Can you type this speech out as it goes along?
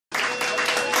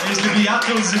is the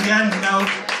Beatles again. Now,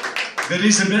 there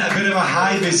is a bit of a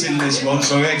high bit in this one,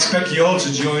 so I expect you all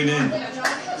to join in.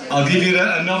 I'll give you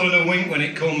a nod and a wink when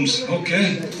it comes,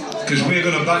 okay? Because we're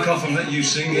going to back off and let you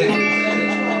sing it.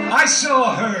 I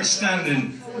saw her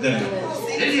standing there.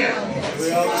 Did you?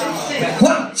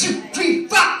 1, 2, 3,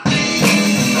 4.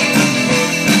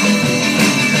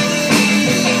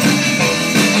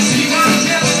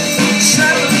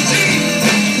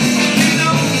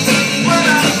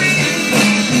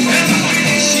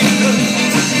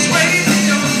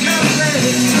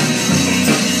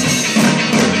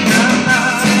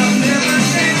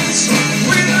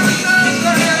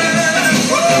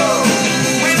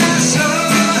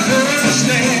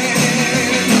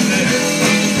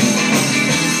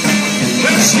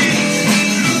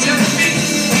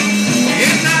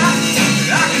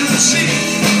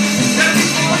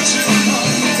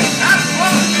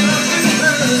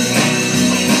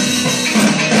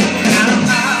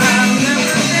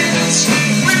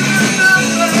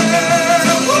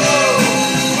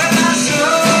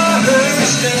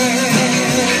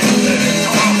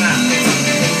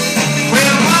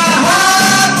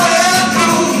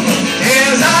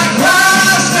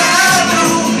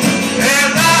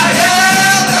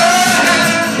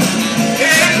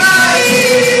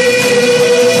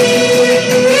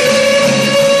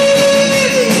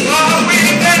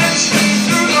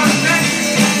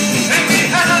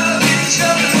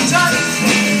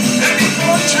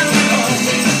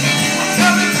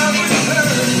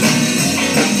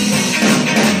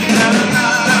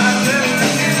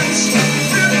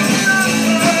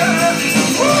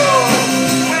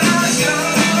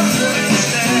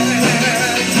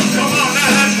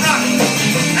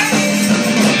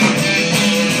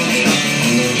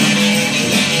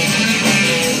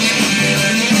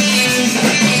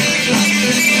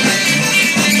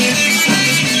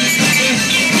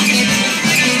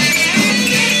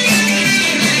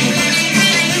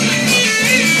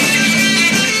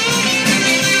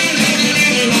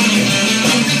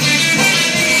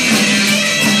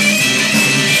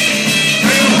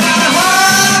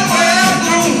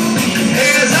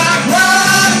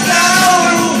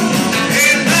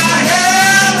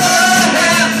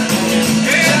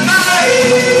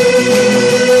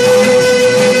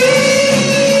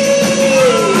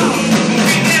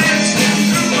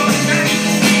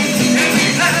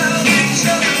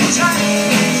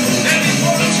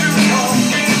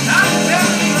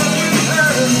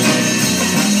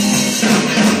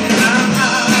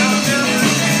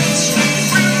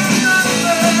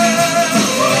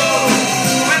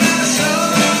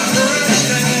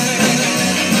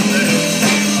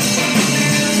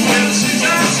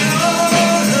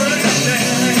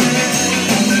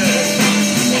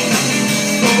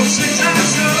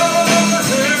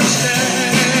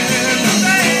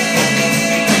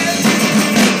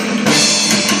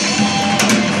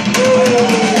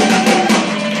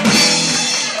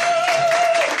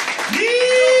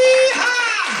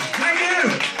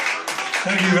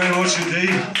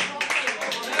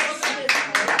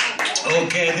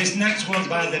 Okay, this next one's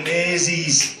by the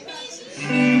Merseys.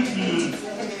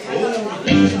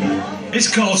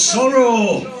 It's called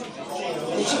Sorrow.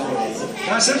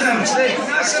 Nice and down, stay.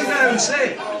 Nice and down,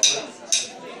 stay.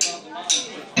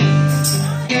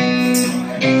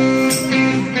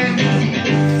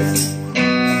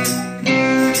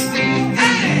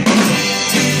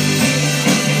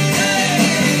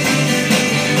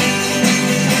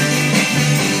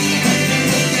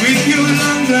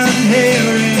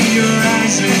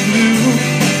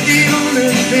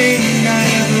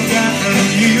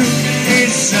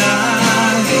 Sorrow.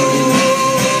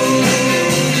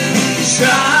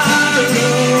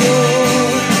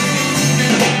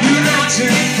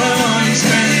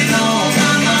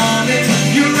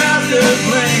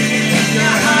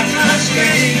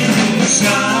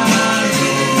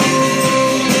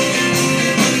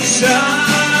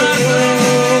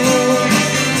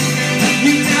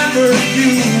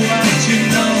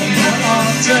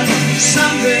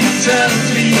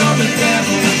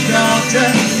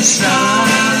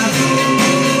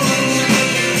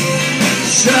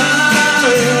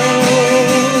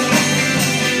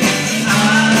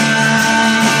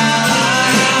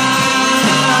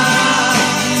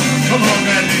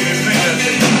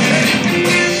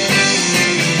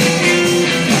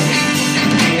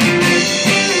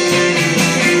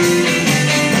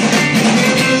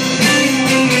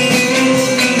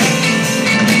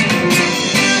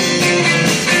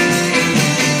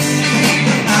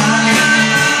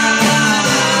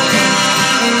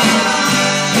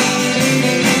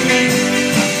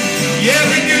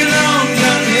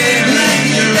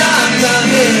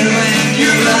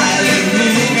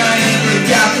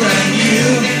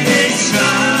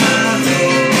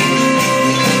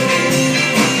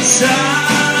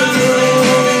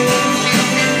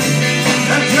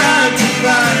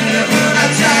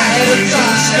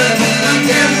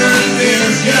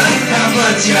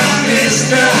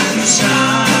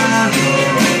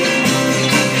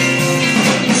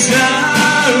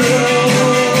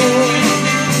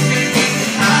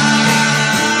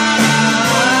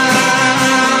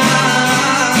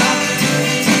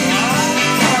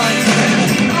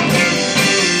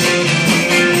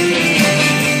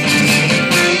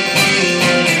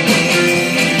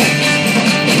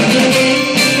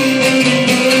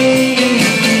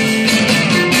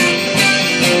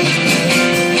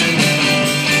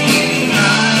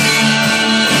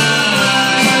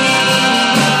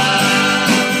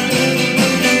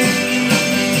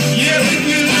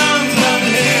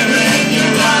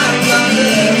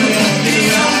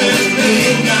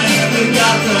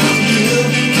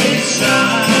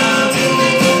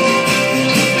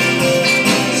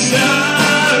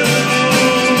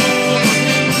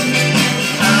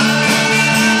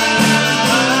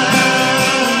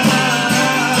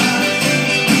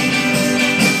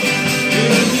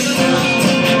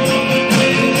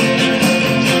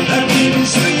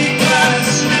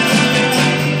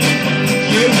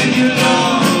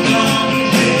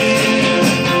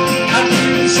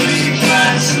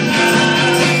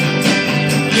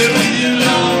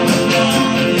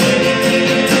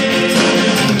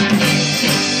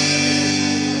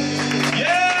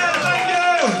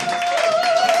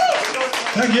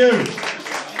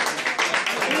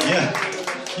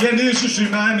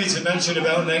 remind me to mention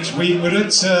about next week. We're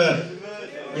at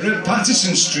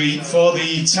Patterson Street for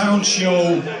the town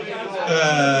show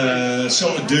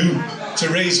sort of do to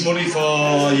raise money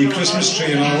for your Christmas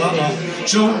tree and all that lot.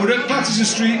 So we're at Patterson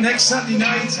Street next Saturday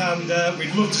night, and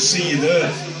we'd love to see you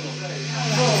there.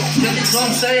 Tickets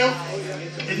on sale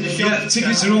in the shop. Yeah,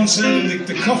 tickets are on sale in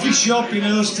the coffee shop in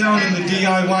Earlstown and the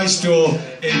DIY store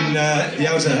in the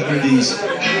Outer Hebrides.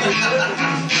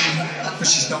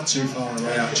 Which is not too far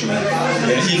away, actually.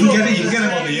 Yeah, you can get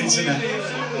them on the internet.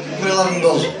 We'll have them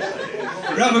both.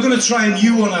 Right, we're going to try a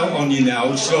new one out on you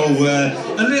now, so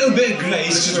a little bit of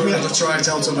grace, because we have to try it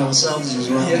out on ourselves as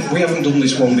well. Yeah, we haven't done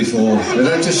this one before.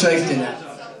 Without a safety net.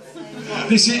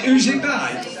 Who's it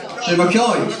by? The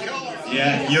MaCoys.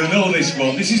 Yeah, you'll know this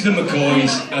one. This is the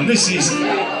MaCoys, and this is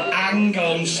Hang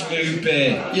On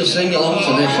Sloopy. You'll sing along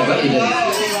to this, I bet you do.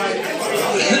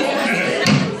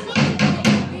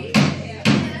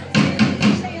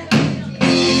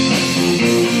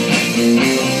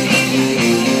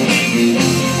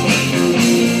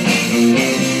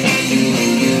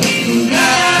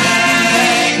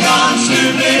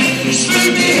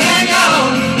 Sloopy, hang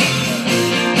on.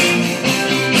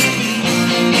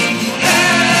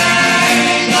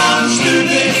 Hang on,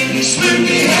 Sloopy,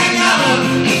 Sloopy, hang on.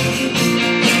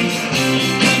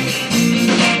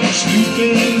 Sloopy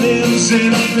lives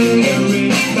in a very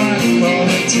back part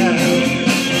of town,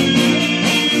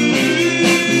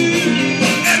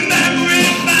 and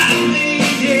everybody,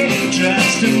 yeah,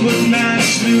 tries to put my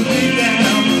Sloopy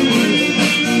down.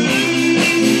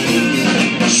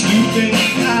 Sloopy,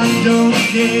 I don't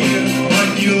care what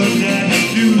your daddy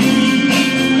do,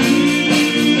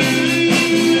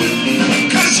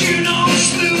 'cause you know,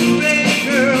 Sloopy,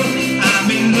 girl, I'm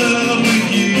in love with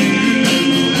you.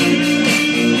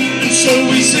 And so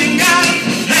we sing out,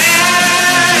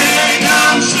 hang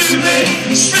on, Sloopy,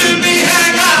 Sloopy,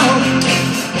 hang on.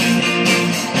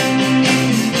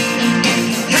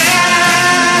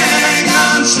 Hang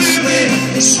on, Sloopy,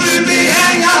 Sloopy,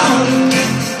 hang on.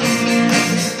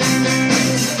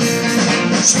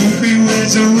 Sloopy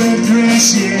wears a red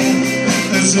dress,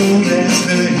 yeah, as old as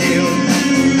the hill.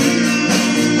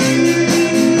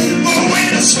 But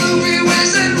when Sloopy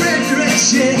wears that red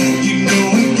dress, yeah, you know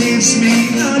it gives me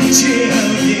a chill,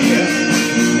 yeah.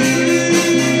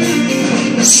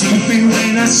 Sloopy,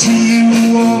 when I see you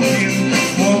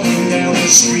walking down the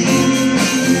street,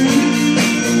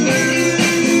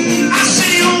 I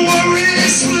see you worried,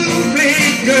 Sloopy,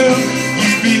 girl,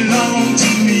 you belong to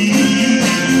me.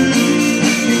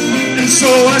 So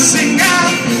I sing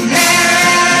out,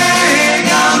 hang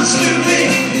on, Sloopy,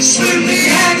 Sloopy,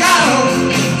 hang on.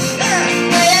 Yeah,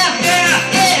 yeah,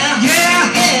 yeah, yeah,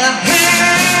 yeah,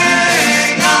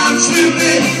 hang on,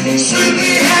 Sloopy,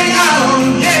 Sloopy, hang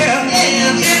on. Yeah,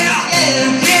 yeah, yeah, yeah,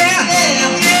 yeah,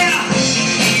 yeah.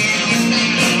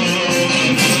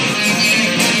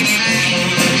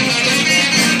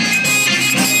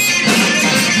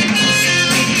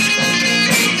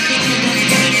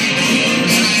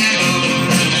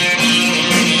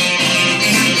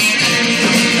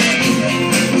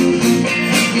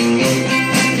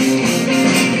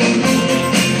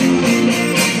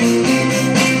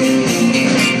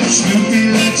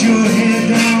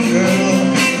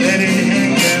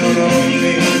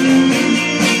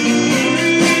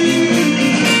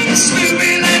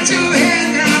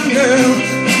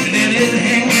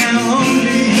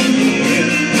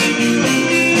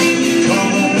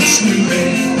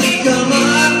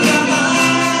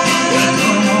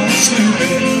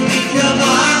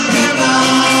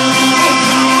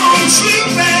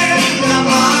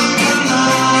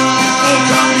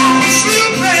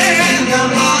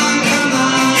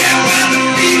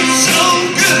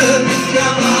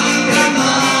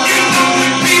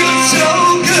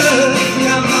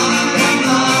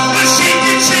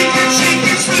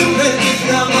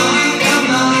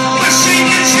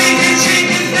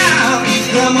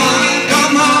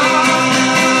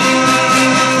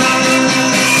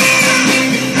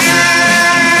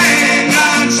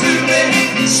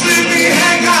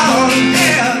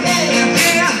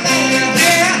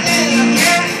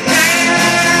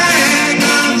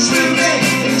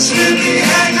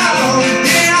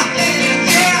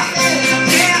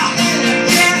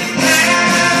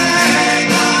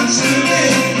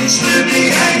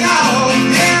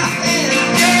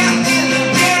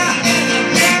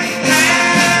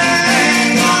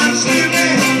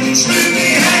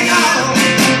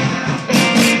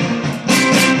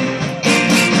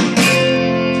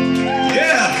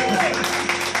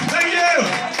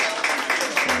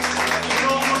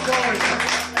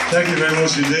 Thank you very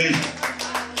much indeed.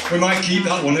 We might keep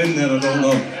that one in there, I don't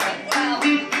know.